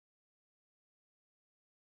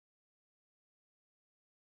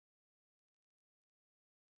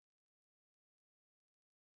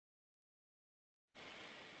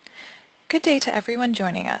Good day to everyone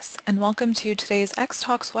joining us, and welcome to today's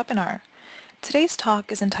X-Talks webinar. Today's talk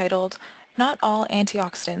is entitled, Not All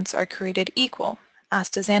Antioxidants Are Created Equal,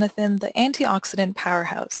 Astaxanthin, the Antioxidant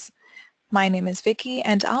Powerhouse. My name is Vicky,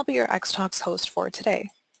 and I'll be your X-Talks host for today.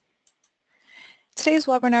 Today's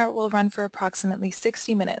webinar will run for approximately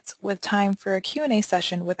 60 minutes, with time for a Q&A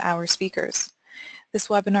session with our speakers. This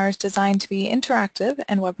webinar is designed to be interactive,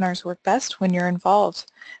 and webinars work best when you're involved.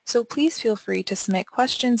 So please feel free to submit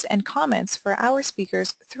questions and comments for our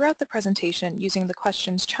speakers throughout the presentation using the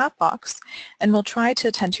questions chat box, and we'll try to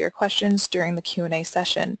attend to your questions during the Q&A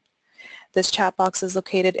session. This chat box is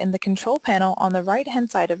located in the control panel on the right-hand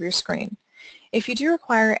side of your screen. If you do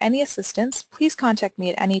require any assistance, please contact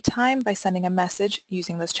me at any time by sending a message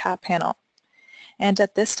using this chat panel. And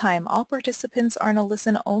at this time, all participants are in a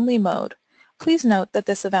listen-only mode. Please note that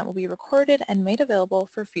this event will be recorded and made available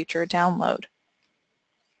for future download.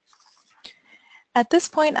 At this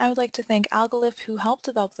point, I would like to thank Algalif, who helped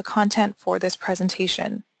develop the content for this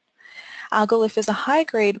presentation. Algalif is a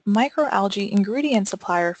high-grade microalgae ingredient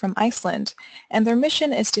supplier from Iceland, and their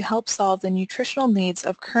mission is to help solve the nutritional needs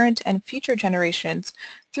of current and future generations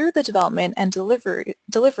through the development and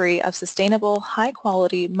delivery of sustainable,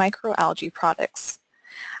 high-quality microalgae products.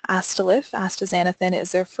 Astaxanthin,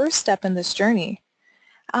 is their first step in this journey.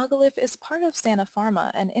 Algalif is part of Sana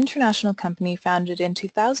Pharma, an international company founded in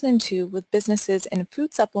 2002 with businesses in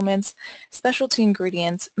food supplements, specialty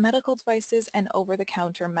ingredients, medical devices, and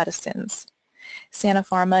over-the-counter medicines. Sana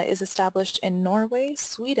Pharma is established in Norway,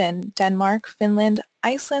 Sweden, Denmark, Finland,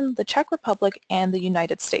 Iceland, the Czech Republic, and the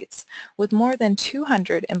United States, with more than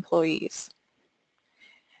 200 employees.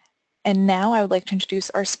 And now I would like to introduce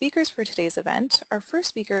our speakers for today's event. Our first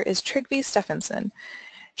speaker is Trygve Steffensen.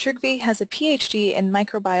 Trygve has a PhD in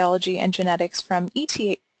microbiology and genetics from ETH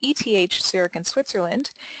Zurich in Switzerland.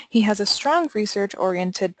 He has a strong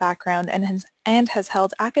research-oriented background and has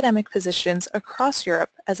held academic positions across Europe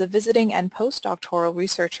as a visiting and postdoctoral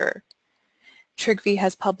researcher. Trygve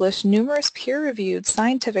has published numerous peer-reviewed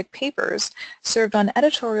scientific papers, served on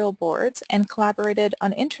editorial boards, and collaborated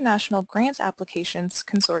on international grant applications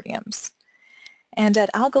consortiums. And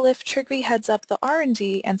at Algalif, Trygve heads up the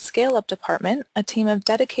R&D and Scale-Up Department, a team of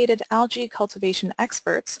dedicated algae cultivation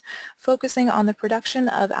experts focusing on the production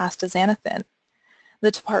of astaxanthin.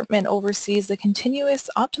 The department oversees the continuous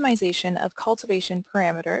optimization of cultivation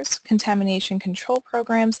parameters, contamination control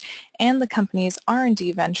programs, and the company's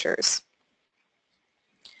R&D ventures.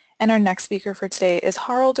 And our next speaker for today is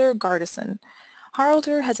Haraldur Gardason.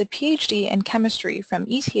 Haraldur has a PhD in chemistry from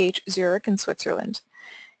ETH Zurich in Switzerland.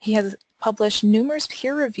 He has published numerous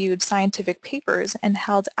peer-reviewed scientific papers and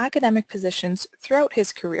held academic positions throughout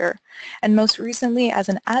his career, and most recently as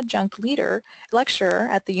an adjunct lecturer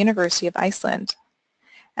at the University of Iceland.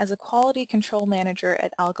 As a quality control manager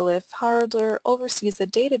at Algalif, Haraldur oversees the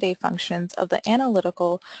day-to-day functions of the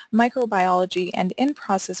analytical, microbiology, and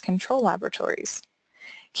in-process control laboratories.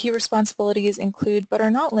 Key responsibilities include, but are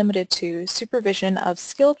not limited to, supervision of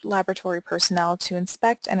skilled laboratory personnel to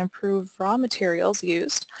inspect and improve raw materials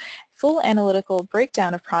used, full analytical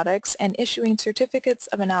breakdown of products, and issuing certificates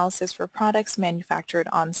of analysis for products manufactured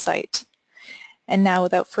on site. And now,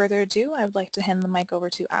 without further ado, I would like to hand the mic over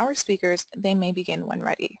to our speakers. They may begin when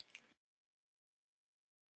ready.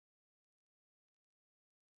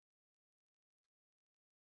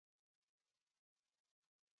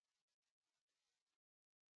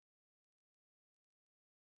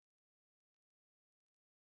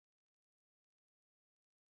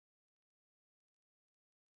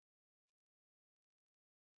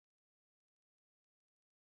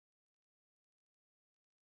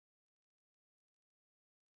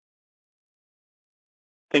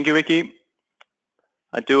 Thank you, Vicky.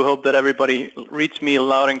 I do hope that everybody reads me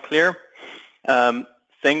loud and clear.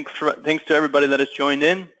 Thanks to everybody that has joined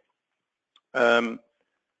in.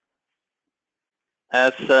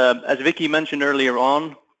 As Vicky mentioned earlier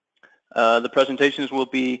on, the presentations will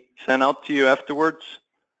be sent out to you afterwards,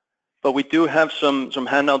 but we do have some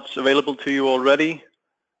handouts available to you already.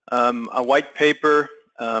 A white paper,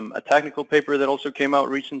 a technical paper that also came out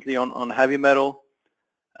recently on heavy metal,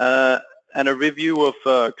 and a review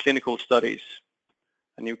of clinical studies.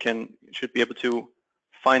 And you should be able to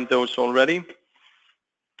find those already.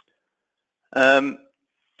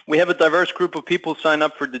 We have a diverse group of people sign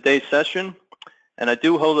up for today's session, and I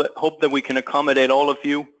do hope that we can accommodate all of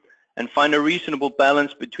you and find a reasonable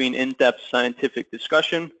balance between in-depth scientific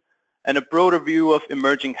discussion and a broader view of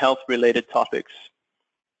emerging health-related topics.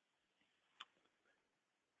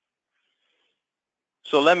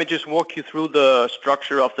 So let me just walk you through the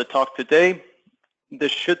structure of the talk today.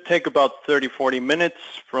 This should take about 30-40 minutes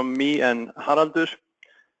from me and Haraldur.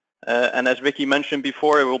 And as Vicky mentioned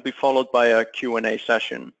before, it will be followed by a Q&A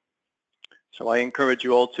session. So I encourage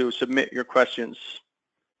you all to submit your questions.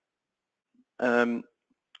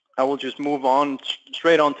 I will just move on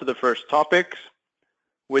straight on to the first topic,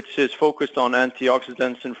 which is focused on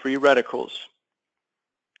antioxidants and free radicals.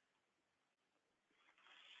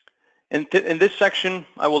 In this section,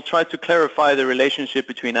 I will try to clarify the relationship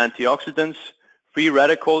between antioxidants, free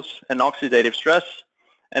radicals, and oxidative stress,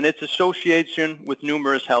 and its association with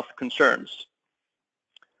numerous health concerns.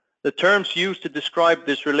 The terms used to describe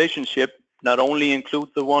this relationship not only include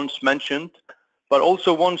the ones mentioned, but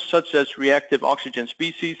also ones such as reactive oxygen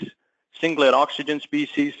species, singlet oxygen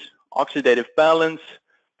species, oxidative balance,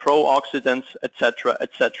 pro-oxidants, etc.,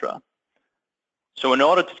 etc. So in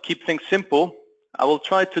order to keep things simple, I will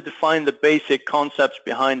try to define the basic concepts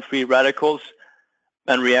behind free radicals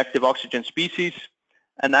and reactive oxygen species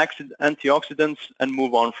and antioxidants and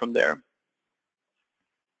move on from there.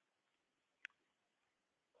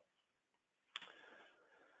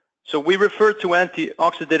 So we refer to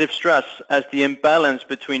antioxidative stress as the imbalance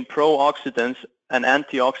between pro-oxidants and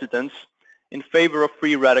antioxidants in favor of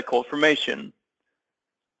free radical formation.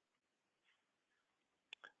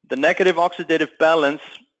 The negative oxidative balance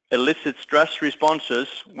elicits stress responses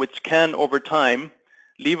which can, over time,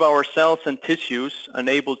 leave our cells and tissues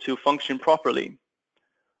unable to function properly.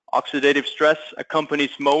 Oxidative stress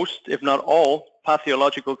accompanies most, if not all,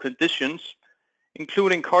 pathological conditions,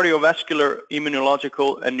 including cardiovascular,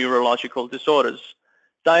 immunological, and neurological disorders,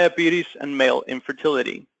 diabetes, and male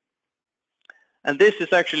infertility. And this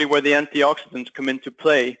is actually where the antioxidants come into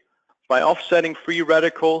play by offsetting free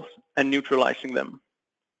radicals and neutralizing them.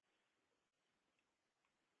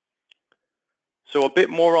 So a bit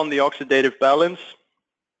more on the oxidative balance.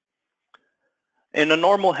 In a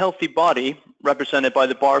normal healthy body, represented by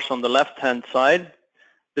the bars on the left-hand side,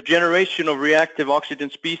 the generation of reactive oxygen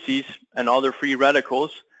species and other free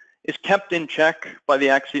radicals is kept in check by the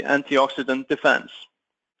antioxidant defense.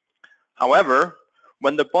 However,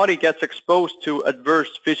 when the body gets exposed to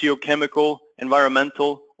adverse physiochemical,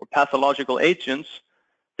 environmental, or pathological agents,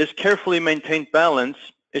 this carefully maintained balance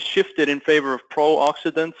is shifted in favor of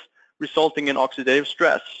pro-oxidants, resulting in oxidative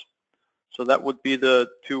stress. So that would be the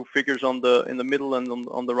two figures in the middle and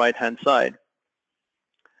on the right-hand side.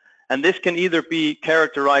 And this can either be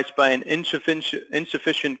characterized by an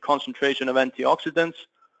insufficient concentration of antioxidants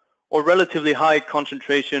or relatively high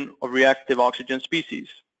concentration of reactive oxygen species.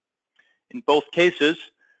 In both cases,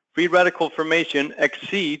 free radical formation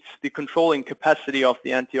exceeds the controlling capacity of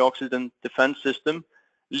the antioxidant defense system,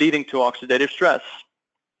 leading to oxidative stress.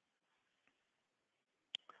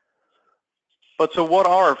 But so what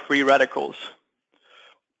are free radicals?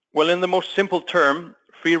 Well, in the most simple term,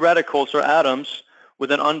 free radicals are atoms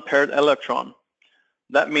with an unpaired electron.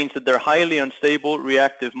 That means that they're highly unstable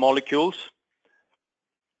reactive molecules.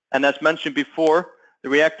 And as mentioned before, the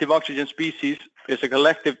reactive oxygen species is a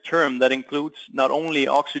collective term that includes not only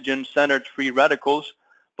oxygen-centered free radicals,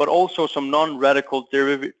 but also some non-radical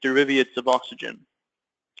derivatives of oxygen.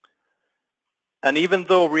 And even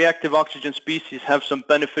though reactive oxygen species have some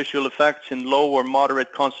beneficial effects in low or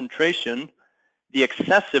moderate concentration, the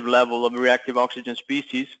excessive level of reactive oxygen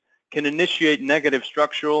species can initiate negative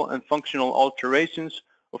structural and functional alterations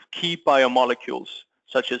of key biomolecules,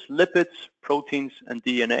 such as lipids, proteins, and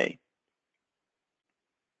DNA.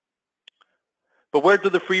 But where do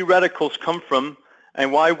the free radicals come from,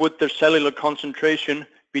 and why would their cellular concentration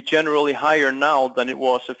be generally higher now than it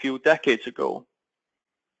was a few decades ago?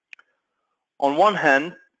 On one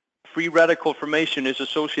hand, free radical formation is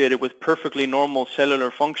associated with perfectly normal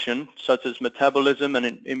cellular function, such as metabolism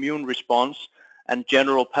and immune response, and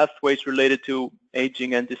general pathways related to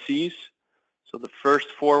aging and disease. So the first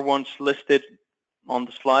four ones listed on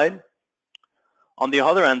the slide. On the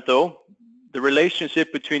other hand, though, the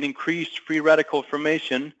relationship between increased free radical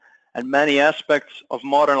formation and many aspects of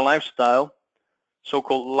modern lifestyle,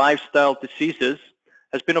 so-called lifestyle diseases,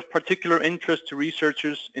 has been of particular interest to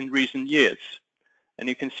researchers in recent years. And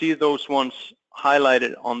you can see those ones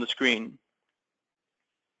highlighted on the screen.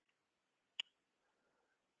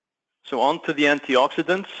 So on to the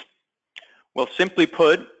antioxidants. Well, simply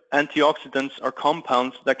put, antioxidants are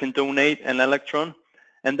compounds that can donate an electron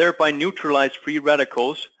and thereby neutralize free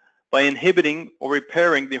radicals by inhibiting or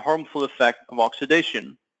repairing the harmful effect of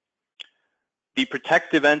oxidation. The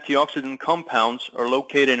protective antioxidant compounds are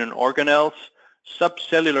located in organelles,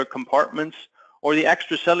 subcellular compartments, or the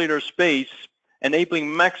extracellular space,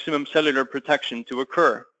 enabling maximum cellular protection to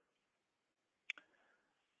occur.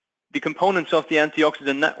 The components of the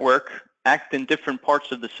antioxidant network act in different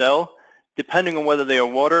parts of the cell, depending on whether they are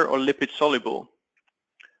water or lipid soluble.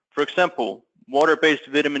 For example, water-based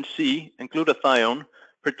vitamin C and glutathione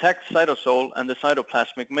protect cytosol and the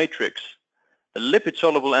cytoplasmic matrix. The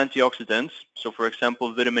lipid-soluble antioxidants, so for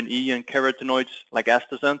example vitamin E and carotenoids like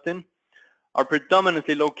astaxanthin, are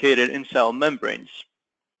predominantly located in cell membranes.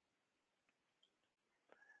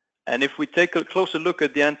 And if we take a closer look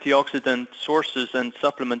at the antioxidant sources and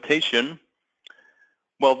supplementation,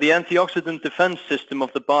 well, the antioxidant defense system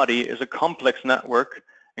of the body is a complex network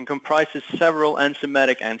and comprises several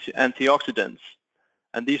enzymatic antioxidants,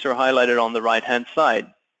 and these are highlighted on the right-hand side.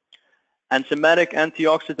 Enzymatic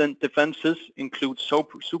antioxidant defenses include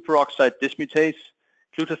superoxide dismutase,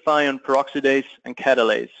 glutathione peroxidase, and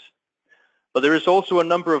catalase. But there is also a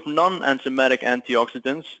number of non-enzymatic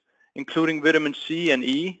antioxidants, including vitamin C and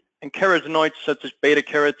E, and carotenoids such as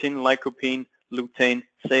beta-carotene, lycopene, lutein,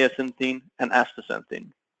 zeaxanthin, and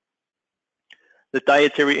astaxanthin. The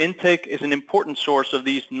dietary intake is an important source of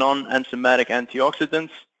these non-enzymatic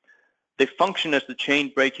antioxidants. They function as the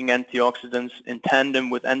chain-breaking antioxidants in tandem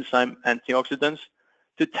with enzyme antioxidants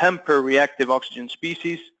to temper reactive oxygen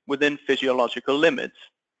species within physiological limits.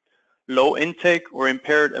 Low intake or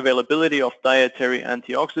impaired availability of dietary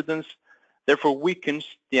antioxidants therefore weakens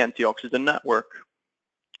the antioxidant network.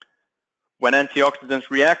 When antioxidants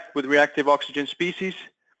react with reactive oxygen species,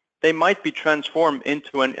 they might be transformed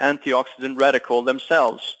into an antioxidant radical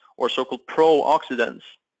themselves, or so-called pro-oxidants.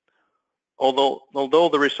 Although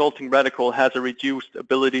the resulting radical has a reduced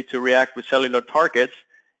ability to react with cellular targets,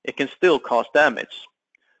 it can still cause damage.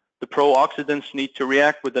 The pro-oxidants need to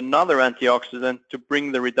react with another antioxidant to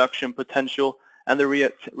bring the reduction potential and the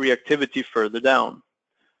reactivity further down.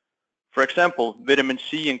 For example, vitamin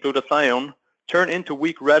C and glutathione turn into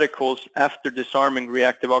weak radicals after disarming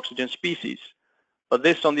reactive oxygen species, but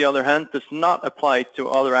this, on the other hand, does not apply to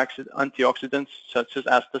other antioxidants such as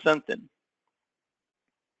astaxanthin.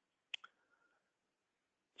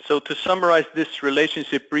 So to summarize this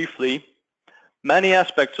relationship briefly, many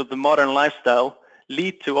aspects of the modern lifestyle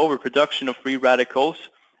lead to overproduction of free radicals,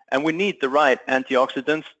 and we need the right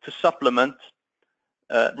antioxidants to supplement,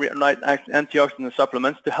 antioxidant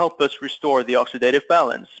supplements to help us restore the oxidative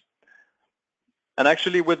balance. And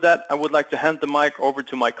actually with that, I would like to hand the mic over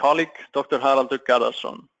to my colleague, Dr. Haraldur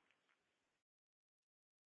Garðarsson.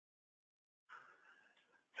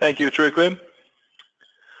 Thank you, Tryggvi.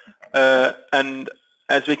 And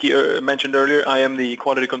as Vicky mentioned earlier, I am the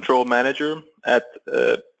Quality Control Manager at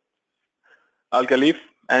Algalif,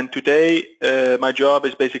 and today my job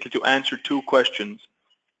is basically to answer two questions.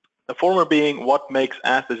 The former being, what makes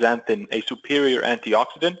astaxanthin a superior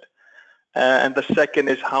antioxidant? And the second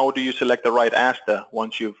is, how do you select the right asta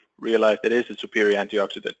once you've realized it is a superior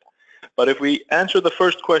antioxidant? But if we answer the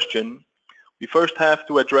first question, we first have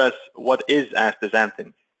to address what is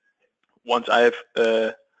astaxanthin. Once I've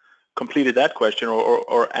completed that question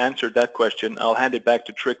or answered that question, I'll hand it back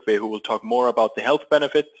to Tryggvi, who will talk more about the health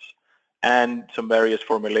benefits and some various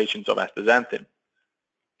formulations of astaxanthin.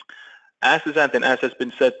 Astaxanthin, as has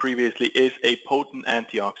been said previously, is a potent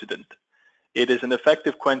antioxidant. It is an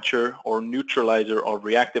effective quencher or neutralizer of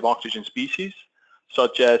reactive oxygen species,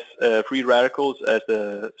 such as free radicals as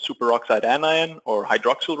the superoxide anion or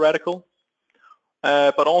hydroxyl radical,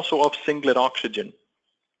 but also of singlet oxygen.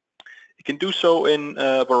 It can do so in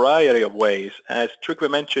a variety of ways. As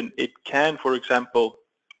Tryggvi mentioned, it can, for example,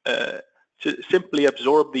 simply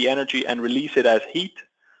absorb the energy and release it as heat,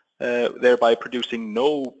 thereby producing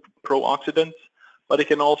no pro-oxidants, but it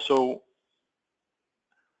can also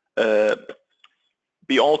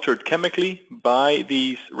be altered chemically by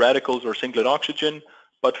these radicals or singlet oxygen,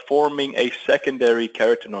 but forming a secondary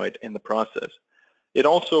carotenoid in the process. It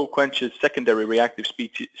also quenches secondary reactive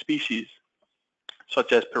species,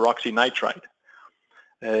 such as peroxynitrite.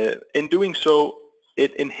 In doing so,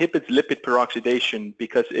 it inhibits lipid peroxidation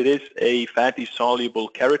because it is a fatty soluble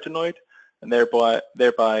carotenoid and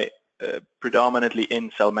thereby predominantly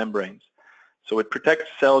in cell membranes. So it protects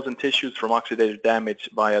cells and tissues from oxidative damage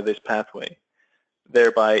via this pathway,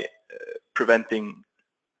 thereby preventing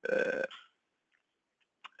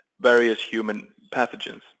various human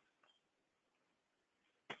pathogens.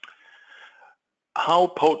 How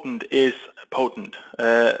potent is potent?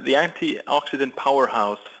 The antioxidant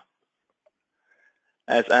powerhouse,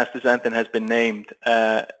 as astaxanthin has been named,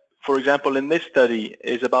 for example, in this study,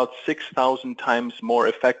 is about 6,000 times more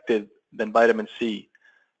effective than vitamin C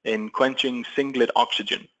in quenching singlet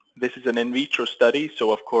oxygen. This is an in vitro study,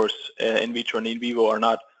 so of course in vitro and in vivo are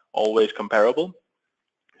not always comparable.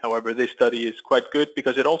 However, this study is quite good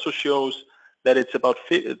because it also shows that it's about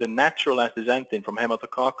the natural astaxanthin from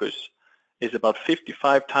Haematococcus is about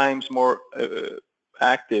 55 times more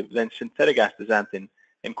active than synthetic astaxanthin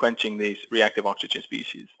in quenching these reactive oxygen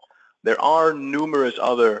species. There are numerous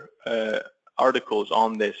other articles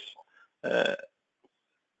on this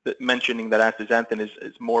mentioning that astaxanthin is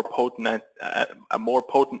a more potent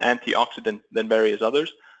antioxidant than various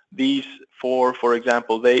others. These four, for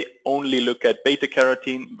example, they only look at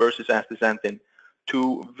beta-carotene versus astaxanthin,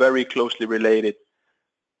 two very closely related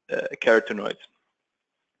carotenoids.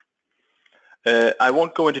 I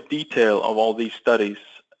won't go into detail of all these studies.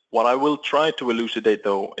 What I will try to elucidate,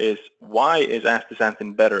 though, is why is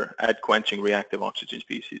astaxanthin better at quenching reactive oxygen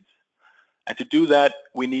species? And to do that,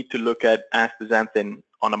 we need to look at astaxanthin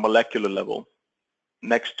on a molecular level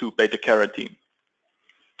next to beta-carotene.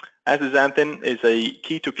 Astaxanthin is a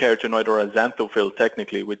ketocarotenoid, or a xanthophil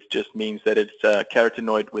technically, which just means that it's a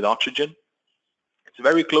carotenoid with oxygen. It's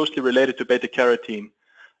very closely related to beta-carotene,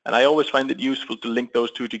 and I always find it useful to link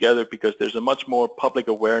those two together because there's a much more public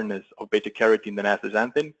awareness of beta-carotene than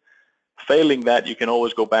astaxanthin. Failing that, you can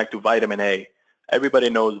always go back to vitamin A.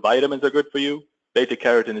 Everybody knows vitamins are good for you.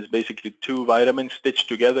 Beta-carotene is basically two vitamins stitched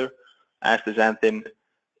together. Astaxanthin,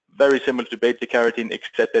 very similar to beta-carotene,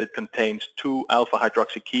 except that it contains two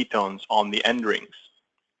alpha-hydroxyketones on the end rings.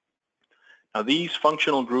 Now, these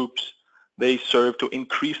functional groups, they serve to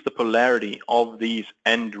increase the polarity of these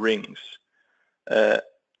end rings.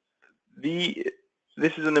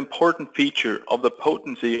 This is an important feature of the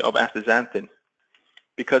potency of astaxanthin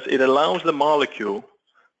because it allows the molecule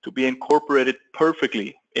to be incorporated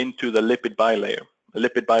perfectly into the lipid bilayer. The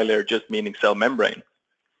lipid bilayer just meaning cell membrane.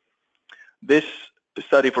 This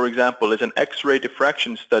study, for example, is an X-ray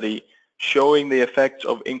diffraction study showing the effects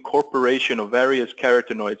of incorporation of various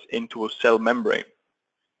carotenoids into a cell membrane.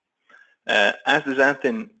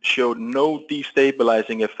 Astaxanthin showed no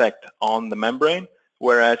destabilizing effect on the membrane,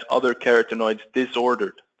 whereas other carotenoids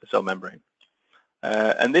disordered the cell membrane.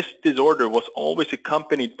 And this disorder was always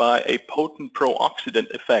accompanied by a potent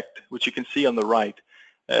pro-oxidant effect, which you can see on the right.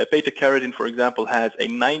 Beta-carotene, for example, has a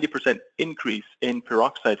 90% increase in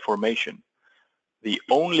peroxide formation. The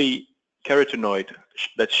only carotenoid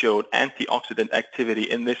that showed antioxidant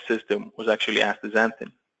activity in this system was actually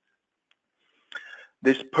astaxanthin.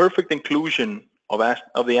 This perfect inclusion of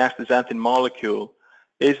the astaxanthin molecule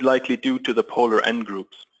is likely due to the polar end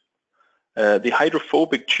groups. The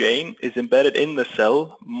hydrophobic chain is embedded in the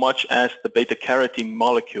cell, much as the beta-carotene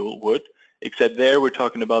molecule would, except there we're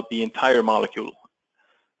talking about the entire molecule.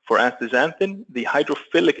 For astaxanthin, the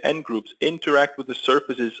hydrophilic end groups interact with the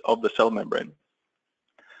surfaces of the cell membrane.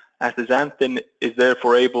 Astaxanthin is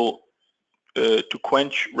therefore able to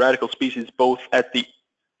quench radical species both at the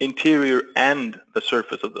interior and the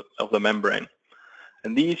surface of the membrane.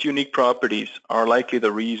 And these unique properties are likely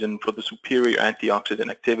the reason for the superior antioxidant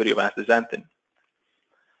activity of astaxanthin.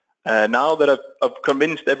 Now that I've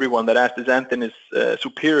convinced everyone that astaxanthin is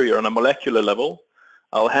superior on a molecular level,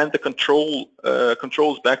 I'll hand the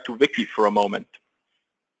controls back to Vicky for a moment.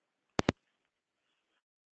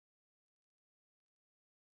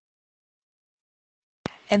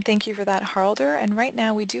 And thank you for that, Haraldur. And right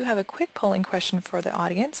now we do have a quick polling question for the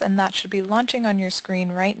audience, and that should be launching on your screen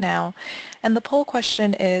right now. And the poll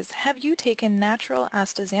question is, have you taken natural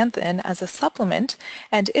astaxanthin as a supplement,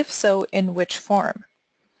 and if so, in which form?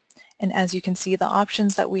 And as you can see, the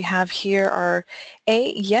options that we have here are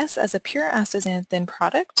A, yes, as a pure astaxanthin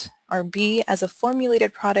product, or B, as a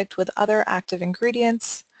formulated product with other active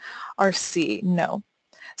ingredients, or C, no.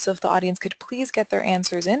 So if the audience could please get their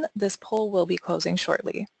answers in, this poll will be closing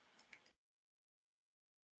shortly.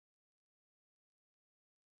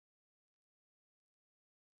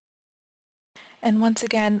 And once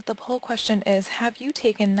again, the poll question is, have you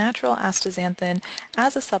taken natural astaxanthin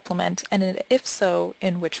as a supplement, and if so,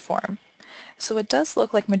 in which form? So it does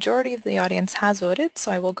look like majority of the audience has voted,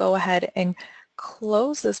 so I will go ahead and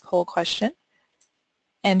close this poll question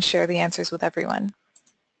and share the answers with everyone.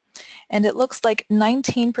 And it looks like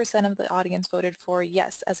 19% of the audience voted for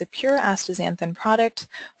yes as a pure astaxanthin product,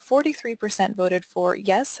 43% voted for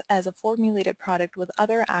yes as a formulated product with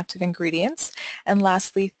other active ingredients, and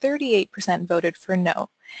lastly 38% voted for no.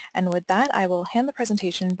 And with that, I will hand the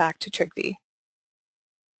presentation back to Trygve.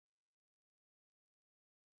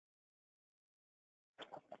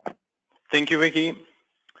 Thank you, Vicky.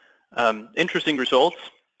 Interesting results.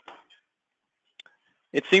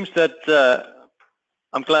 It seems that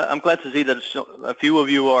I'm glad to see that a few of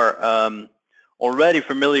you are already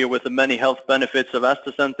familiar with the many health benefits of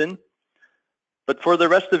astaxanthin. But for the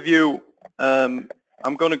rest of you, I'm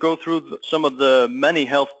going to go through some of the many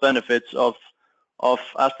health benefits of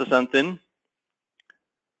astaxanthin.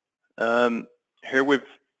 Here we've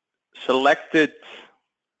selected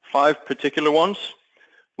 5 particular ones,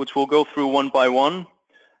 which we'll go through one by one.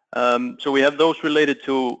 So we have those related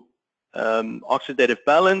to oxidative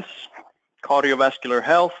balance, cardiovascular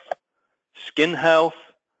health, skin health,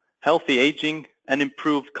 healthy aging, and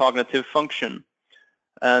improved cognitive function.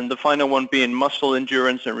 And the final one being muscle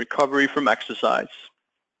endurance and recovery from exercise.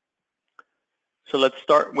 So let's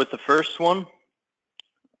start with the first one.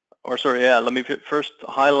 Let me first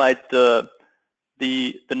highlight the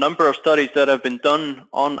number of studies that have been done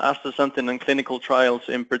on astaxanthin and clinical trials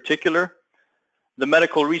in particular. The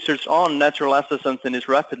medical research on natural astaxanthin is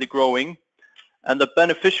rapidly growing, and the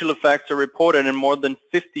beneficial effects are reported in more than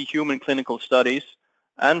 50 human clinical studies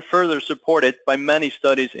and further supported by many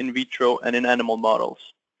studies in vitro and in animal models.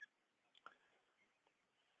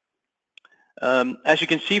 As you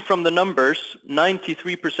can see from the numbers,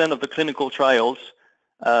 93% of the clinical trials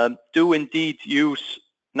do indeed use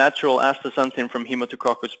natural astaxanthin from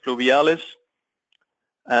Haematococcus pluvialis,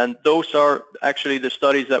 and those are actually the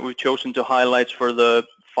studies that we've chosen to highlight for the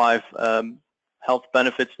 5 health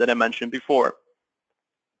benefits that I mentioned before.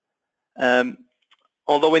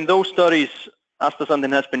 Although in those studies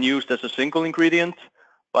astaxanthin has been used as a single ingredient,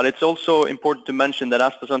 but it's also important to mention that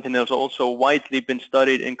astaxanthin has also widely been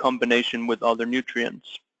studied in combination with other nutrients.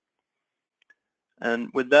 And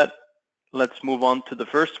with that, let's move on to the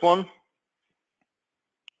first one.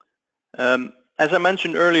 As I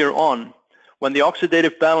mentioned earlier on, when the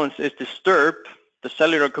oxidative balance is disturbed, the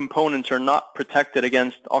cellular components are not protected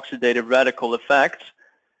against oxidative radical effects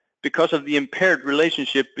because of the impaired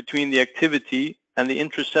relationship between the activity and the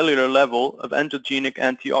intracellular level of endogenic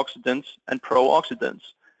antioxidants and pro-oxidants,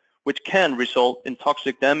 which can result in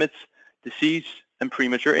toxic damage, disease, and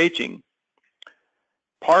premature aging.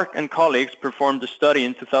 Park and colleagues performed a study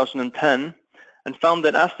in 2010 and found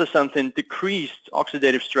that astaxanthin decreased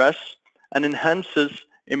oxidative stress and enhances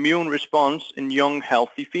immune response in young,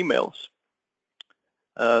 healthy females.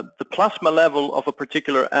 The plasma level of a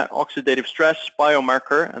particular oxidative stress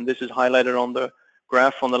biomarker, and this is highlighted on the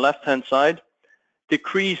graph on the left-hand side,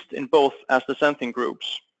 decreased in both astaxanthin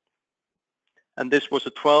groups. And this was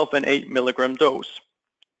a 12 and 8 milligram dose.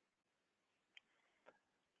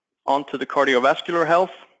 On to the cardiovascular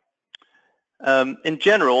health. In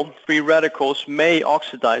general, free radicals may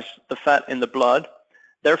oxidize the fat in the blood,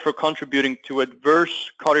 therefore contributing to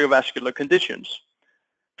adverse cardiovascular conditions.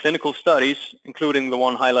 Clinical studies, including the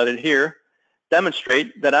one highlighted here,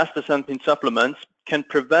 demonstrate that astaxanthin supplements can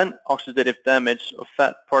prevent oxidative damage of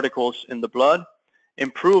fat particles in the blood,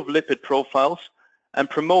 improve lipid profiles, and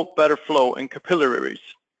promote better flow in capillaries.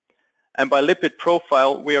 And by lipid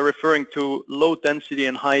profile, we are referring to low density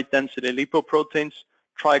and high density lipoproteins,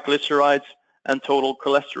 triglycerides, and total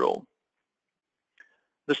cholesterol.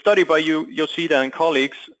 The study by Yoshida and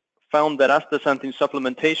colleagues found that astaxanthin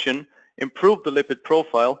supplementation improved the lipid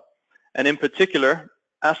profile, and in particular,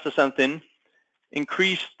 astaxanthin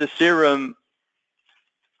increased the serum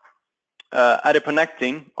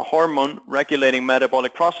adiponectin, a hormone regulating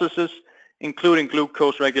metabolic processes, including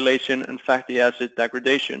glucose regulation and fatty acid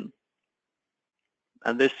degradation.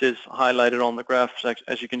 And this is highlighted on the graph,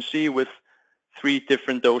 as you can see, with 3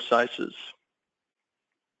 different dose sizes.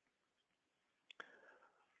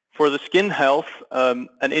 For the skin health,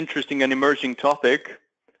 an interesting and emerging topic,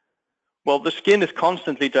 well, the skin is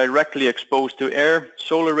constantly directly exposed to air,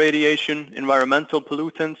 solar radiation, environmental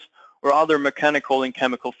pollutants, or other mechanical and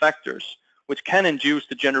chemical factors, which can induce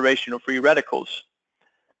the generation of free radicals.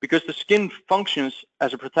 Because the skin functions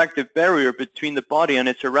as a protective barrier between the body and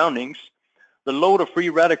its surroundings, the load of free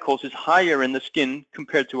radicals is higher in the skin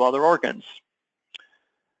compared to other organs.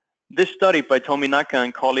 This study by Tominaka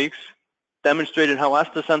and colleagues demonstrated how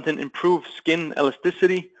astaxanthin improved skin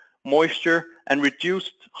elasticity, moisture, and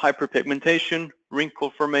reduced hyperpigmentation,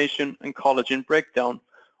 wrinkle formation, and collagen breakdown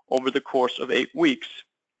over the course of 8 weeks.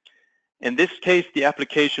 In this case, the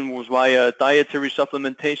application was via dietary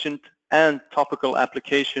supplementation and topical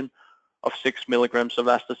application of 6 milligrams of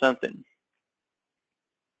astaxanthin.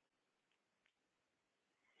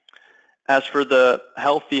 As for the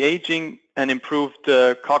healthy aging and improved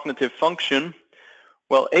cognitive function,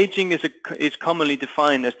 well, aging is commonly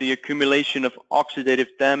defined as the accumulation of oxidative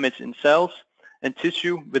damage in cells and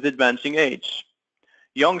tissue with advancing age.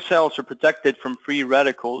 Young cells are protected from free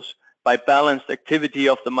radicals by balanced activity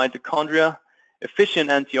of the mitochondria, efficient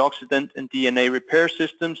antioxidant and DNA repair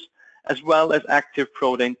systems, as well as active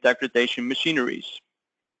protein degradation machineries.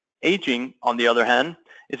 Aging, on the other hand,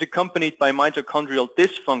 is accompanied by mitochondrial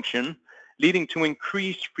dysfunction, leading to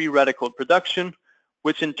increased free radical production,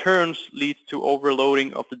 which in turn leads to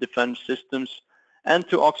overloading of the defense systems and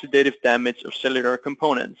to oxidative damage of cellular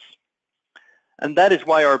components. And that is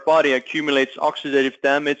why our body accumulates oxidative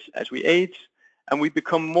damage as we age, and we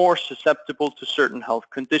become more susceptible to certain health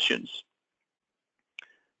conditions.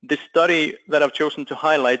 This study that I've chosen to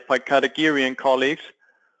highlight by Kadagiri and colleagues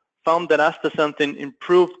found that astaxanthin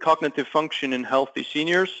improved cognitive function in healthy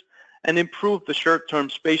seniors and improved the short-term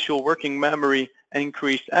spatial working memory and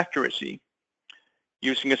increased accuracy.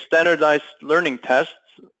 Using a standardized learning test,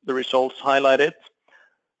 the results highlighted,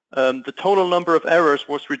 the total number of errors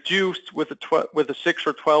was reduced with a 6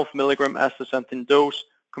 or 12 milligram astaxanthin dose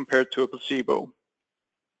compared to a placebo.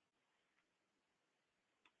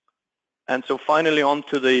 And so finally on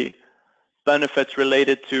to the benefits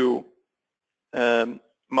related to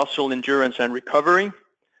muscle endurance and recovery.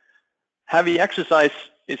 Heavy exercise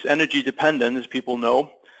is energy dependent, as people know.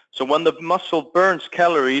 So when the muscle burns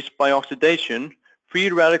calories by oxidation, free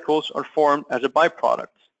radicals are formed as a byproduct.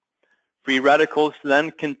 Free radicals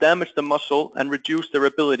then can damage the muscle and reduce their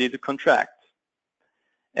ability to contract.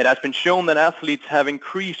 It has been shown that athletes have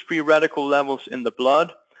increased free radical levels in the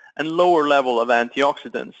blood and lower level of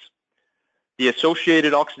antioxidants. The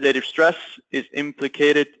associated oxidative stress is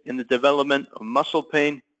implicated in the development of muscle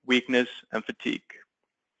pain, weakness, and fatigue.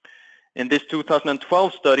 In this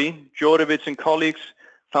 2012 study, Djordjevic and colleagues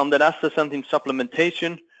found that astaxanthin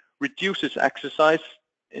supplementation reduces exercise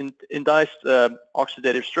induced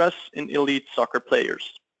oxidative stress in elite soccer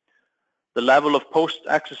players. The level of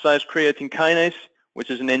post-exercise creatine kinase,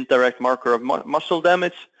 which is an indirect marker of muscle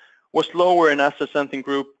damage, was lower in astaxanthin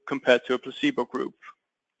group compared to a placebo group.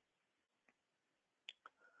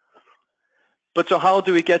 But so how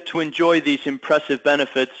do we get to enjoy these impressive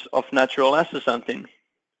benefits of natural astaxanthin?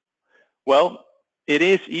 Well, it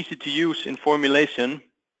is easy to use in formulation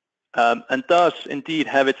and does indeed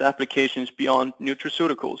have its applications beyond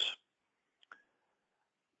nutraceuticals.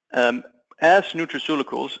 As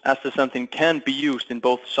nutraceuticals, astaxanthin can be used in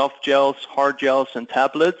both soft gels, hard gels, and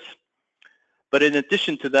tablets. But in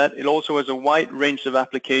addition to that, it also has a wide range of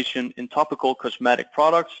application in topical cosmetic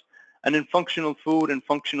products and in functional food and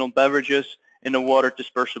functional beverages in a water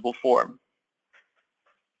dispersible form.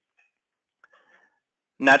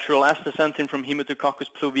 Natural astaxanthin from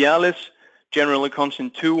Haematococcus pluvialis generally comes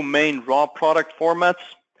in two main raw product formats,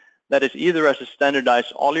 that is either as a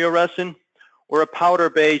standardized oleoresin or a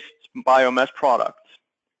powder-based biomass product.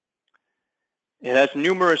 It has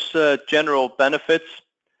numerous general benefits,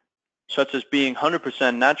 such as being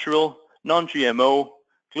 100% natural, non-GMO,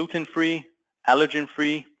 gluten-free,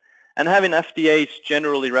 allergen-free, and having FDA's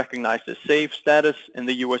generally recognized as safe status in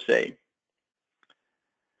the USA.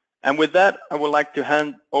 And with that, I would like to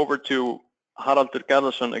hand over to Harald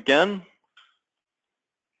Garðarsson again.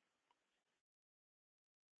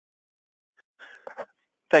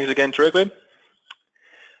 Thanks again, Tryggvi.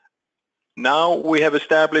 Now we have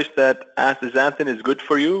established that astaxanthin is good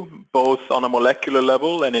for you, both on a molecular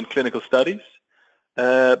level and in clinical studies.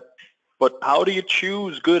 But how do you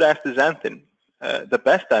choose good astaxanthin, the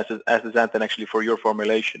best astaxanthin actually for your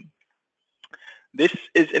formulation? This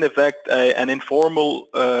is in effect an informal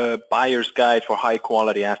buyer's guide for high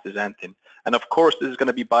quality astaxanthin. And of course, this is going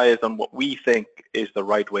to be biased on what we think is the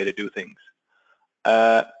right way to do things.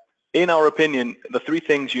 In our opinion, the three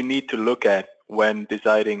things you need to look at when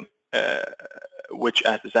deciding which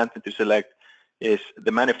astaxanthin to select is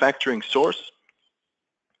the manufacturing source,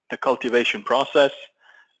 the cultivation process,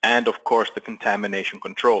 and of course the contamination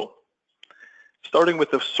control. Starting with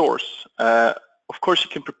the source, of course you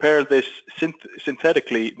can prepare this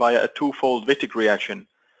synthetically via a twofold Wittig reaction.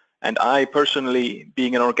 And I personally,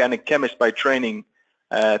 being an organic chemist by training,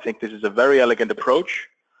 think this is a very elegant approach.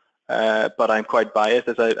 But I'm quite biased,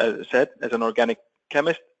 as I said, as an organic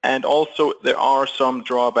chemist. And also there are some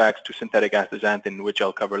drawbacks to synthetic astaxanthin, which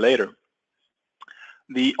I'll cover later.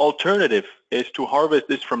 The alternative is to harvest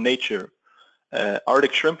this from nature.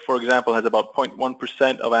 Arctic shrimp, for example, has about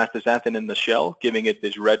 0.1% of astaxanthin in the shell, giving it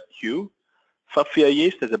this red hue. Pfaffia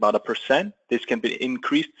yeast has about 1%. This can be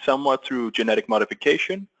increased somewhat through genetic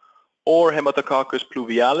modification. Or Haematococcus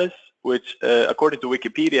pluvialis, which according to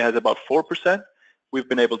Wikipedia has about 4%. We've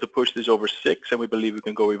been able to push this over 6, and we believe we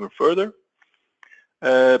can go even further.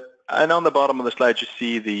 And on the bottom of the slide, you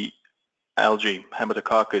see the algae,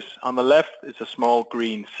 Haematococcus. On the left is a small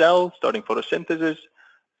green cell starting photosynthesis,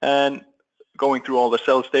 and going through all the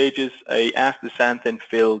cell stages, a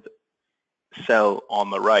astaxanthin-filled cell on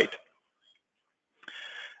the right.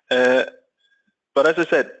 But as I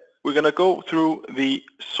said, we're going to go through the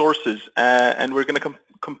sources, and we're going to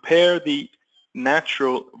compare the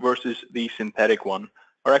natural versus the synthetic one.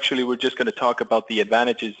 Or actually, we're just going to talk about the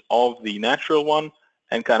advantages of the natural one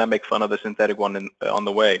and kind of make fun of the synthetic one on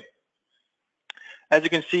the way. As you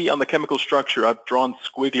can see on the chemical structure, I've drawn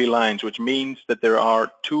squiggly lines, which means that there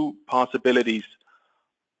are two possibilities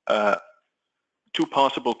two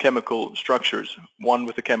possible chemical structures, one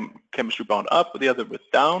with the chemistry bond up, the other with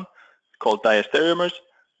down, called diastereomers.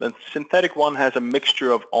 The synthetic one has a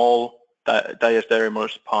mixture of all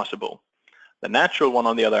diastereomers possible. The natural one,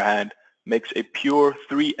 on the other hand, makes a pure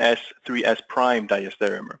 3s prime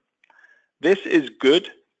diastereomer. This is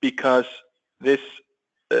good because this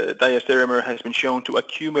diastereomer has been shown to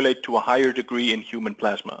accumulate to a higher degree in human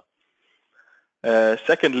plasma.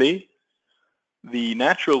 Secondly, the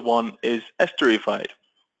natural one is esterified.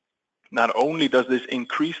 Not only does this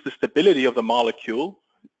increase the stability of the molecule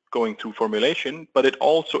going through formulation, but it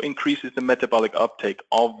also increases the metabolic uptake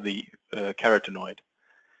of the carotenoid.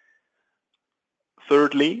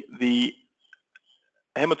 Thirdly, the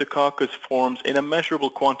Haematococcus forms in a measurable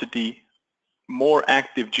quantity more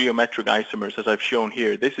active geometric isomers, as I've shown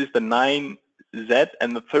here. This is the 9Z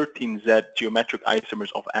and the 13Z geometric isomers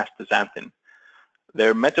of astaxanthin.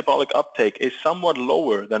 Their metabolic uptake is somewhat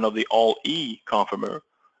lower than of the all-E conformer,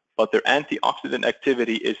 but their antioxidant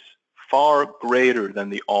activity is far greater than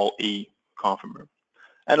the all-E conformer.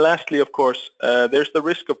 And lastly, of course, there's the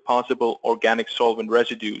risk of possible organic solvent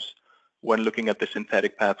residues when looking at the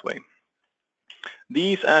synthetic pathway.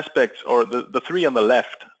 These aspects, or the three on the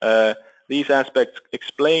left, these aspects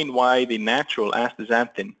explain why the natural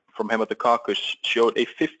astaxanthin from Haematococcus showed a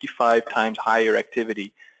 55 times higher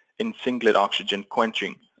activity in singlet oxygen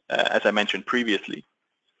quenching, as I mentioned previously.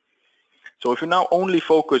 So if you now only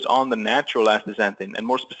focus on the natural astaxanthin, and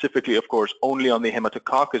more specifically, of course, only on the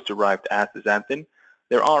Haematococcus-derived astaxanthin,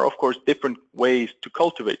 there are, of course, different ways to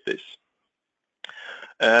cultivate this.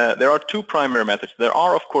 There are two primary methods. There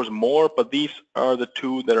are, of course, more, but these are the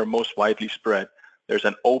two that are most widely spread. There's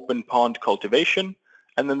an open pond cultivation,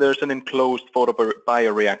 and then there's an enclosed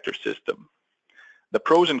photobioreactor system. The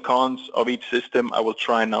pros and cons of each system I will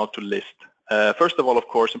try now to list. First of all, of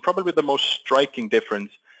course, and probably the most striking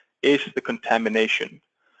difference is the contamination.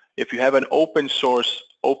 If you have an open source,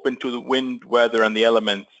 open to the wind, weather, and the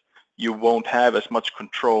elements, you won't have as much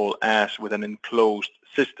control as with an enclosed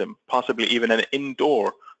system, possibly even an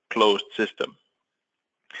indoor closed system.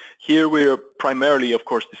 Here we are primarily, of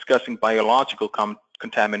course, discussing biological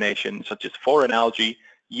contamination such as foreign algae,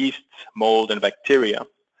 yeasts, mold, and bacteria.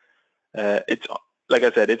 It's, like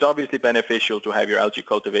I said, it's obviously beneficial to have your algae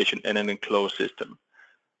cultivation in an enclosed system.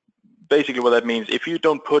 Basically what that means, if you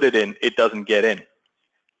don't put it in, it doesn't get in.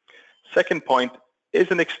 Second point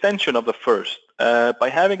is an extension of the first. By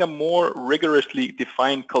having a more rigorously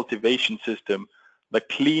defined cultivation system, the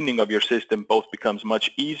cleaning of your system both becomes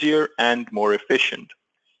much easier and more efficient.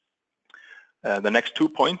 The next 2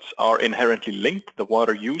 points are inherently linked, the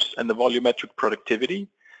water use and the volumetric productivity,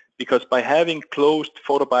 because by having closed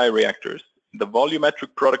photobioreactors, the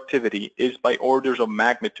volumetric productivity is by orders of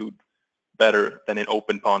magnitude better than in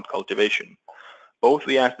open pond cultivation. Both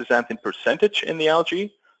the astaxanthin percentage in the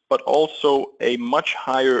algae, but also a much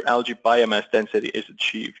higher algae biomass density is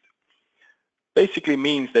achieved. Basically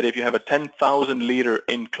means that if you have a 10,000 liter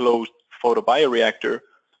enclosed photobioreactor,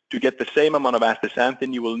 to get the same amount of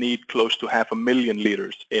astaxanthin, you will need close to 500,000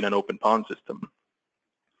 liters in an open pond system.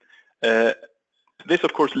 This,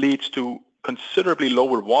 of course, leads to considerably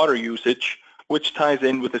lower water usage, which ties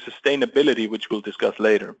in with the sustainability, which we'll discuss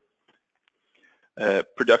later.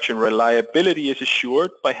 Production reliability is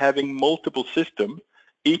assured by having multiple systems,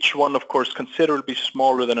 each one, of course, considerably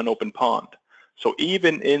smaller than an open pond. So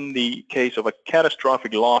even in the case of a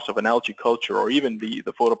catastrophic loss of an algae culture or even the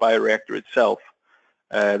photobioreactor itself,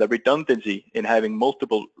 the redundancy in having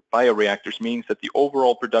multiple bioreactors means that the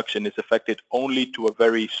overall production is affected only to a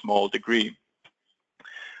very small degree.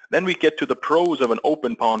 Then we get to the pros of an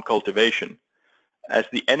open pond cultivation. As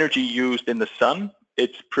the energy used in the sun,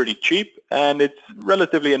 it's pretty cheap and it's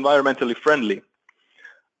relatively environmentally friendly.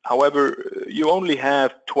 However, you only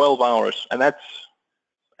have 12 hours, and that's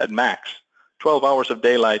at max, 12 hours of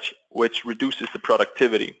daylight, which reduces the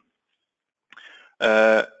productivity.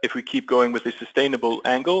 If we keep going with the sustainable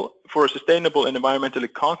angle, for a sustainable and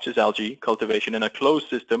environmentally conscious algae cultivation in a closed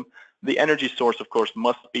system, the energy source, of course,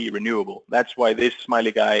 must be renewable. That's why this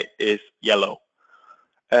smiley guy is yellow.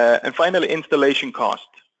 And finally, installation cost.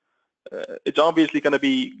 It's obviously going to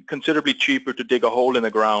be considerably cheaper to dig a hole in the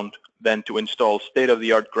ground than to install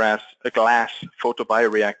state-of-the-art glass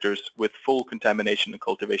photobioreactors with full contamination and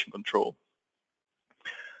cultivation control.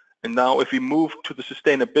 And now if we move to the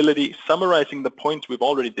sustainability, summarizing the points we've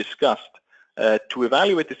already discussed, to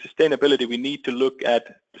evaluate the sustainability, we need to look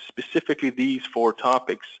at specifically these 4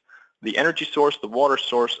 topics: the energy source, the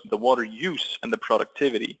water use, and the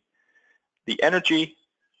productivity. The energy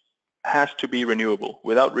has to be renewable.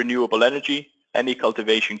 Without renewable energy, any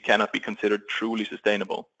cultivation cannot be considered truly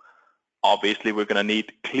sustainable. Obviously, we're going to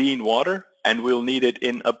need clean water and we'll need it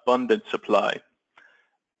in abundant supply.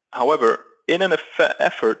 However, in an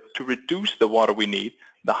effort to reduce the water we need,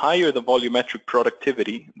 the higher the volumetric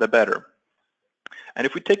productivity, the better. And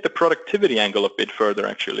if we take the productivity angle a bit further,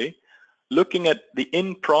 actually, looking at the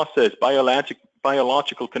in-process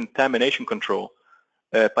biological contamination control,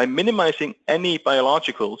 by minimizing any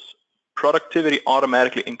biologicals, productivity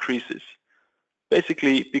automatically increases.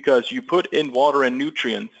 Basically, because you put in water and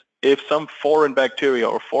nutrients, if some foreign bacteria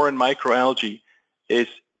or foreign microalgae is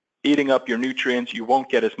eating up your nutrients, you won't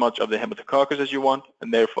get as much of the Haematococcus as you want,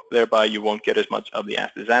 and thereby you won't get as much of the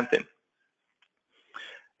astaxanthin.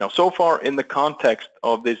 Now, so far in the context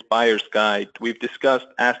of this buyer's guide, we've discussed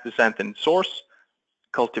astaxanthin source,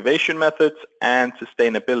 cultivation methods, and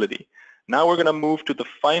sustainability. Now we're going to move to the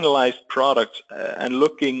finalized products and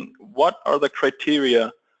looking what are the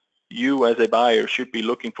criteria you as a buyer should be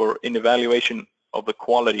looking for in evaluation of the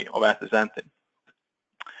quality of astaxanthin.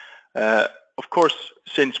 Of course,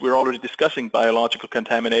 since we're already discussing biological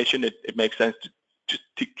contamination, it makes sense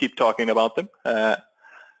to keep talking about them.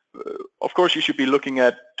 Of course, you should be looking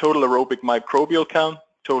at total aerobic microbial count,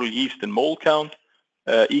 total yeast and mold count,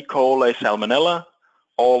 E. coli, salmonella.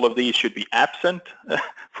 All of these should be absent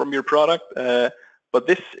from your product, but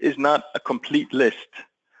this is not a complete list.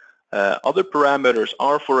 Other parameters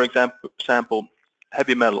are, for example,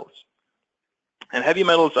 heavy metals. And heavy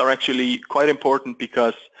metals are actually quite important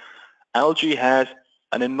because algae has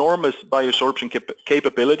an enormous bioabsorption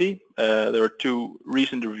capability. There are 2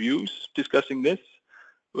 recent reviews discussing this,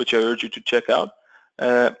 which I urge you to check out,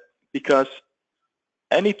 because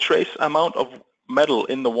any trace amount of metal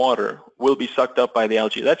in the water will be sucked up by the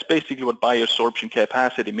algae. That's basically what bioabsorption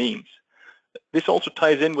capacity means. This also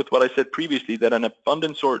ties in with what I said previously, that an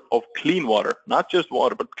abundant source of clean water, not just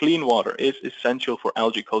water, but clean water, is essential for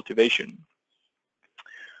algae cultivation.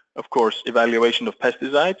 Of course, evaluation of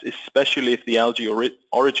pesticides, especially if the algae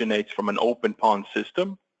originates from an open pond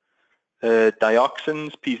system.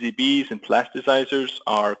 Dioxins, PCBs, and plasticizers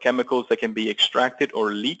are chemicals that can be extracted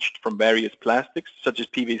or leached from various plastics, such as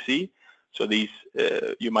PVC. So these,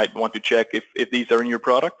 you might want to check if these are in your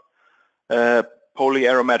product.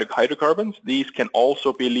 Polyaromatic hydrocarbons, these can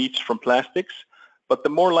also be leached from plastics, but the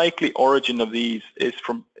more likely origin of these is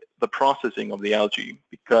from the processing of the algae,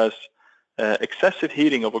 because excessive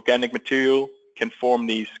heating of organic material can form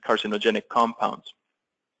these carcinogenic compounds.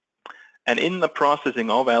 And in the processing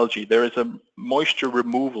of algae, there is a moisture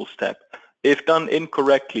removal step. If done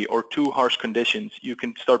incorrectly or too harsh conditions, you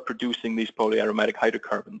can start producing these polyaromatic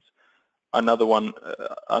hydrocarbons.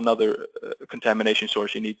 Another contamination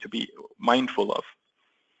source you need to be mindful of.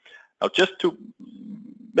 Now, just to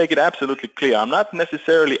make it absolutely clear, I'm not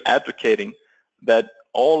necessarily advocating that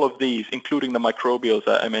all of these, including the microbials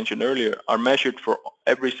that I mentioned earlier, are measured for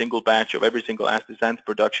every single batch of every single astaxanthin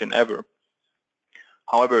production ever.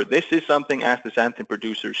 However, this is something astaxanthin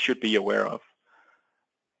producers should be aware of,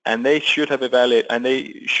 and they should evaluate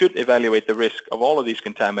the risk of all of these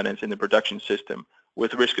contaminants in the production system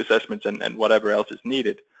with risk assessments and whatever else is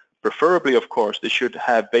needed. Preferably, of course, they should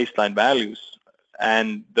have baseline values,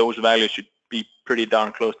 and those values should be pretty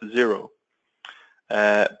darn close to 0.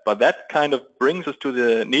 But that kind of brings us to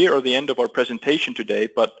the near or the end of our presentation today.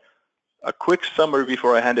 But a quick summary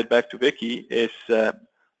before I hand it back to Vicky is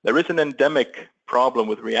there is an endemic problem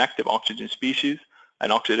with reactive oxygen species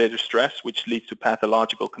and oxidative stress, which leads to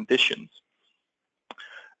pathological conditions.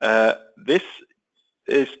 This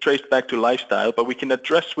is traced back to lifestyle, but we can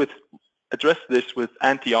address this with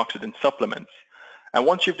antioxidant supplements. And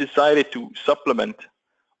once you've decided to supplement,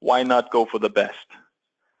 why not go for the best?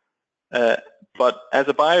 But as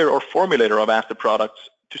a buyer or formulator of Asta products,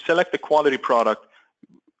 to select the quality product,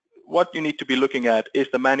 what you need to be looking at is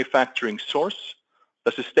the manufacturing source,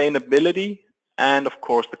 the sustainability, and of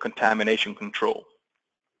course the contamination control.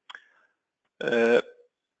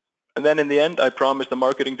 And then in the end, I promised the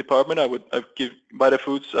marketing department I'd give Vita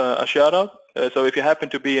Foods a shout out. So if you happen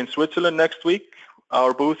to be in Switzerland next week,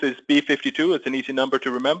 our booth is B52. It's an easy number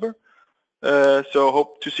to remember. So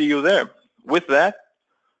hope to see you there. With that,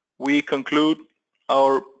 we conclude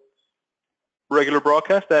our regular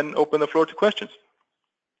broadcast and open the floor to questions.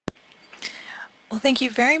 Well, thank you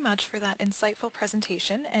very much for that insightful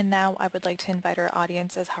presentation. And now I would like to invite our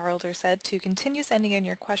audience, as Haraldur said, to continue sending in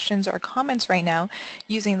your questions or comments right now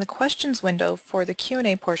using the questions window for the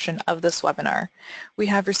Q&A portion of this webinar. We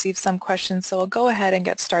have received some questions, so I'll go ahead and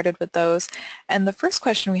get started with those. And the first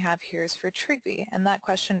question we have here is for Tryggvi, and that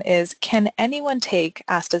question is, can anyone take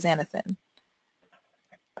astaxanthin?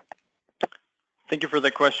 Thank you for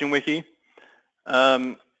that question, Vicky.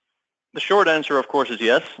 The short answer, of course, is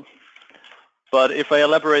yes. But if I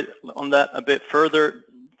elaborate on that a bit further,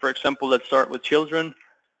 For example, let's start with children.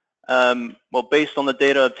 Well, based on the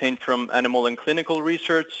data obtained from animal and clinical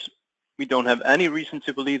research, we don't have any reason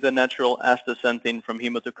to believe that natural astaxanthin from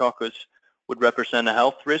Haematococcus would represent a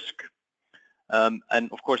health risk.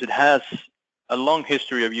 And of course, it has a long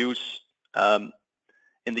history of use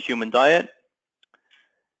in the human diet.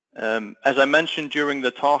 As I mentioned during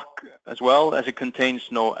the talk as well, as it contains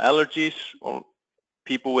no allergies, or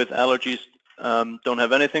people with allergies don't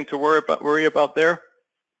have anything to worry about there.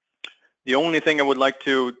 The only thing I would like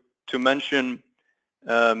to mention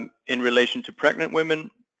in relation to pregnant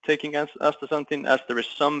women taking astaxanthin, as there is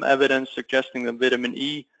some evidence suggesting that vitamin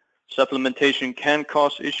E supplementation can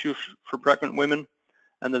cause issues for pregnant women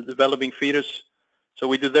and the developing fetus. So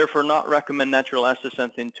we do therefore not recommend natural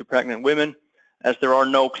astaxanthin to pregnant women, as there are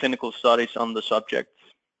no clinical studies on the subject.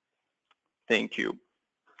 Thank you.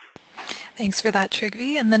 Thanks for that,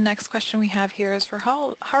 Trygve. And the next question we have here is for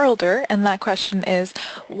Haraldur, and that question is,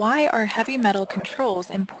 why are heavy metal controls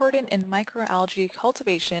important in microalgae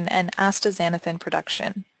cultivation and astaxanthin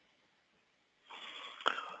production?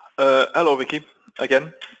 Hello, Vicky,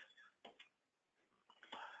 again.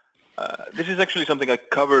 This is actually something I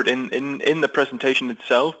covered in the presentation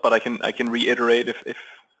itself, but I can reiterate if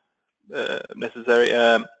necessary.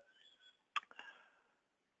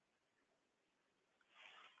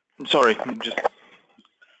 Sorry,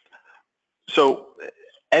 so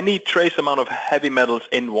any trace amount of heavy metals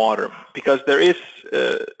in water, because there is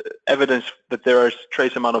evidence that there is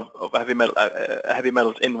trace amount of heavy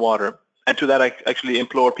metals in water, and to that I actually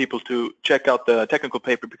implore people to check out the technical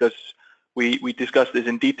paper, because we discussed this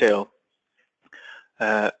in detail.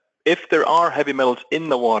 If there are heavy metals in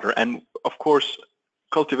the water, and of course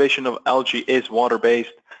cultivation of algae is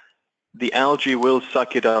water-based, the algae will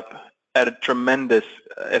suck it up at a tremendous,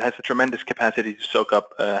 it has a tremendous capacity to soak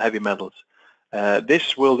up heavy metals.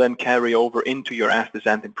 This will then carry over into your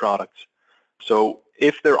astaxanthin products. So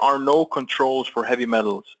if there are no controls for heavy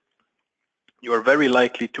metals, you are very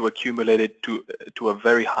likely to accumulate it to a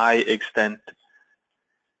very high extent.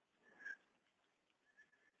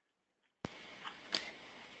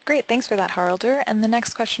 Great, thanks for that, Haraldur. And the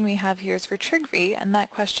next question we have here is for Trygve, and that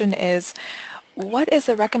question is, what is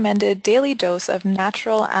the recommended daily dose of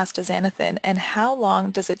natural astaxanthin, and how long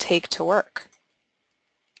does it take to work?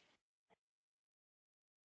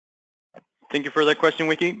 Thank you for that question,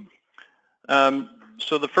 Vicky.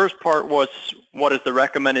 So the first part was, what is the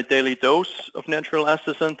recommended daily dose of natural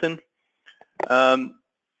astaxanthin?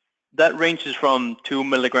 That ranges from 2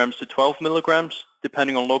 milligrams to 12 milligrams,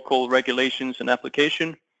 depending on local regulations and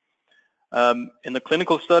application. In the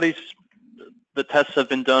clinical studies, the tests have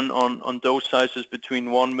been done on dose sizes between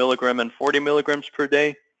 1 milligram and 40 milligrams per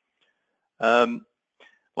day.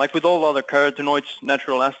 Like with all other carotenoids,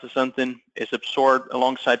 natural astaxanthin is absorbed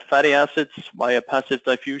alongside fatty acids via passive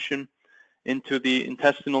diffusion into the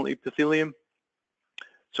intestinal epithelium.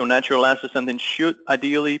 So natural astaxanthin should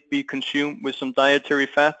ideally be consumed with some dietary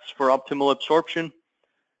fats for optimal absorption.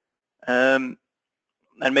 And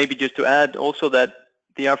maybe just to add also that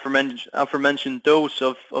the aforementioned dose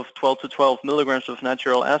of 12 to 12 milligrams of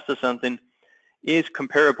natural astaxanthin is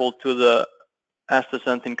comparable to the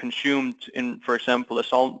astaxanthin consumed in, for example, a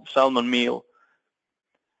salmon meal.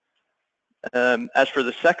 As for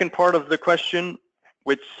the second part of the question,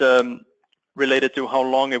 which related to how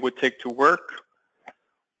long it would take to work,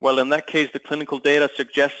 well, in that case, the clinical data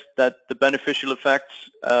suggests that the beneficial effects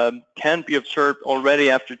can be observed already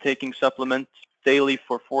after taking supplements daily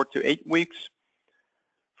for 4 to 8 weeks.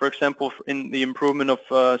 For example, in the improvement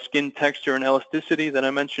of skin texture and elasticity that I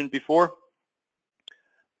mentioned before.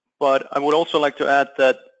 But I would also like to add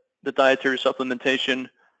that the dietary supplementation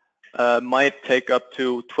might take up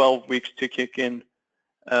to 12 weeks to kick in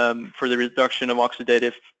for the reduction of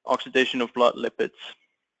oxidation of blood lipids.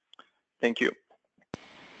 Thank you.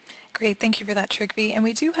 Great, thank you for that, Trygve. And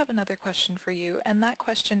we do have another question for you, and that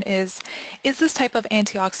question is this type of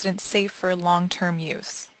antioxidant safe for long-term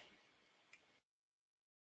use?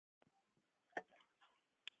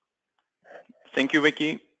 Thank you,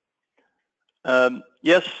 Vicky.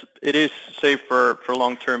 Yes, it is safe for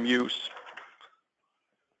long-term use.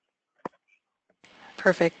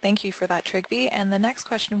 Perfect. Thank you for that, Trygve. And the next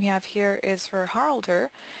question we have here is for Haraldur,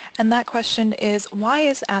 and that question is, why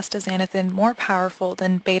is astaxanthin more powerful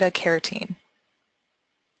than beta-carotene?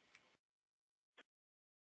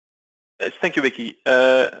 Thank you, Vicky.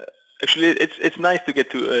 Actually, it's nice to get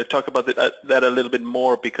to talk about that a little bit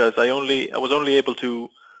more, because I was only able to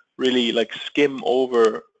really like skim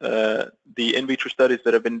over the in vitro studies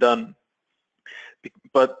that have been done.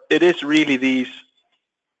 But it is really these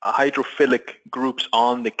hydrophilic groups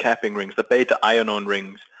on the capping rings, the beta-ionone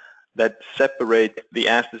rings, that separate the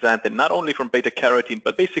astaxanthin not only from beta-carotene,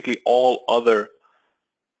 but basically all other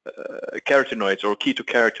carotenoids or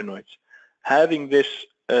ketocarotenoids. Having this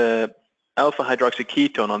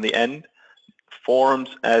alpha-hydroxyketone on the end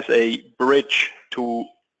forms as a bridge to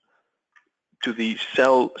the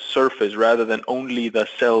cell surface rather than only the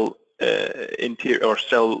cell interior or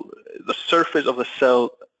the surface of the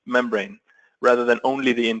cell membrane rather than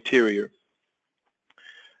only the interior.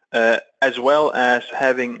 As well as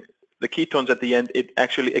having the ketones at the end, it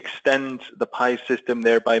actually extends the pi system,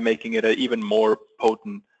 thereby making it an even more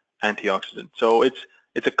potent antioxidant. So it's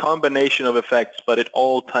a combination of effects, but it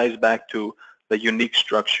all ties back to the unique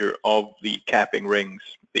structure of the capping rings,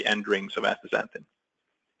 the end rings of astaxanthin.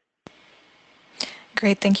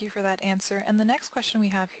 Great, thank you for that answer. And the next question we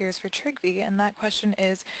have here is for Trygve, and that question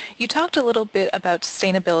is, you talked a little bit about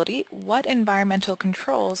sustainability. What environmental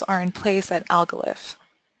controls are in place at Algalif?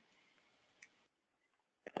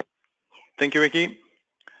 Thank you, Ricky.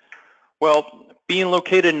 Well, being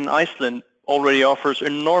located in Iceland already offers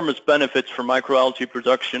enormous benefits for microalgae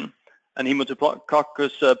production and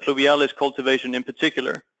Haemococcus pluvialis cultivation in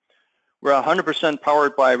particular. We're 100%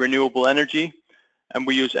 powered by renewable energy, and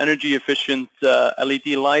we use energy-efficient LED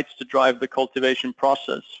lights to drive the cultivation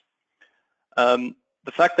process.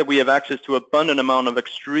 The fact that we have access to abundant amount of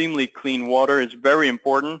extremely clean water is very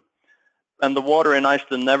important, and the water in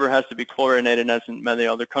Iceland never has to be chlorinated as in many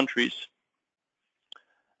other countries.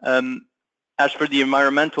 As for the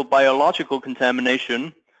environmental biological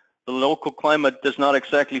contamination, the local climate does not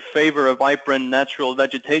exactly favor a vibrant natural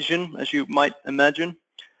vegetation, as you might imagine.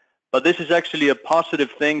 But this is actually a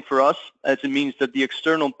positive thing for us, as it means that the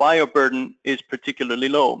external bioburden is particularly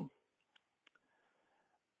low.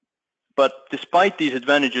 But despite these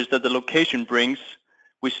advantages that the location brings,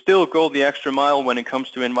 we still go the extra mile when it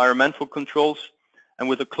comes to environmental controls, and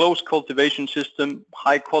with a closed cultivation system,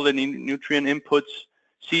 high quality nutrient inputs,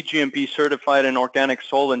 CGMP certified and organic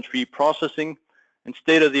solvent-free processing, and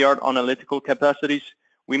state-of-the-art analytical capacities,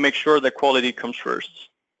 we make sure that quality comes first.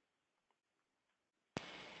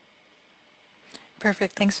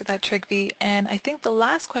 Perfect, thanks for that, Trygve. And I think the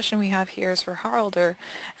last question we have here is for Haraldur,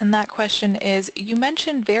 and that question is, you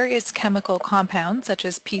mentioned various chemical compounds, such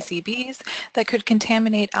as PCBs, that could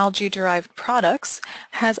contaminate algae-derived products.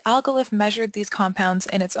 Has Algalif measured these compounds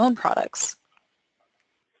in its own products?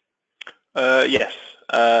 Yes.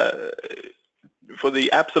 For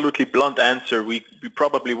the absolutely blunt answer, we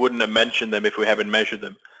probably wouldn't have mentioned them if we haven't measured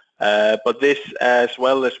them. But this, as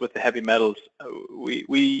well as with the heavy metals,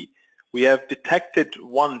 we have detected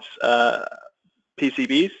once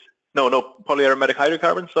PCBs, no, polyaromatic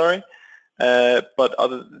hydrocarbons, sorry, but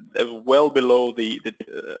well below the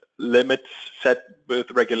limits set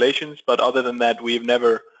with regulations. But other than that, we've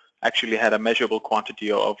never actually had a measurable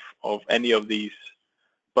quantity of any of these.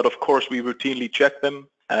 But of course, we routinely check them.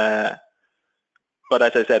 But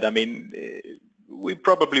as I said, I mean, we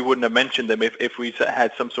probably wouldn't have mentioned them if we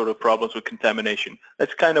had some sort of problems with contamination.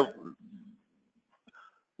 That's kind of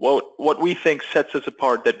what we think sets us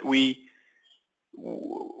apart, that we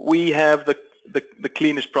have the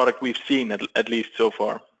cleanest product we've seen, at least so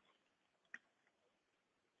far.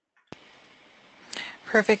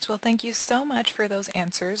 Perfect. Well, thank you so much for those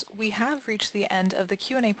answers. We have reached the end of the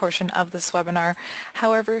Q&A portion of this webinar.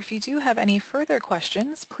 However, if you do have any further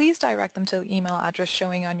questions, please direct them to the email address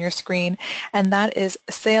showing on your screen, and that is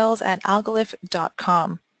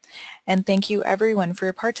sales@algalif.com. And thank you everyone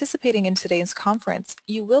for participating in today's conference.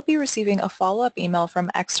 You will be receiving a follow-up email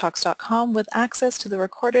from xtalks.com with access to the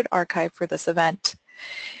recorded archive for this event.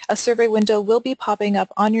 A survey window will be popping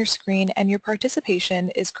up on your screen, and your participation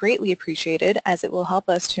is greatly appreciated as it will help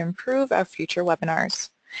us to improve our future webinars.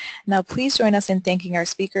 Now please join us in thanking our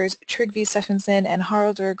speakers, Trygve Steffensen and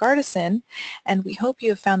Haraldur Gardason, and we hope you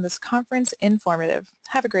have found this conference informative.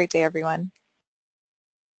 Have a great day, everyone.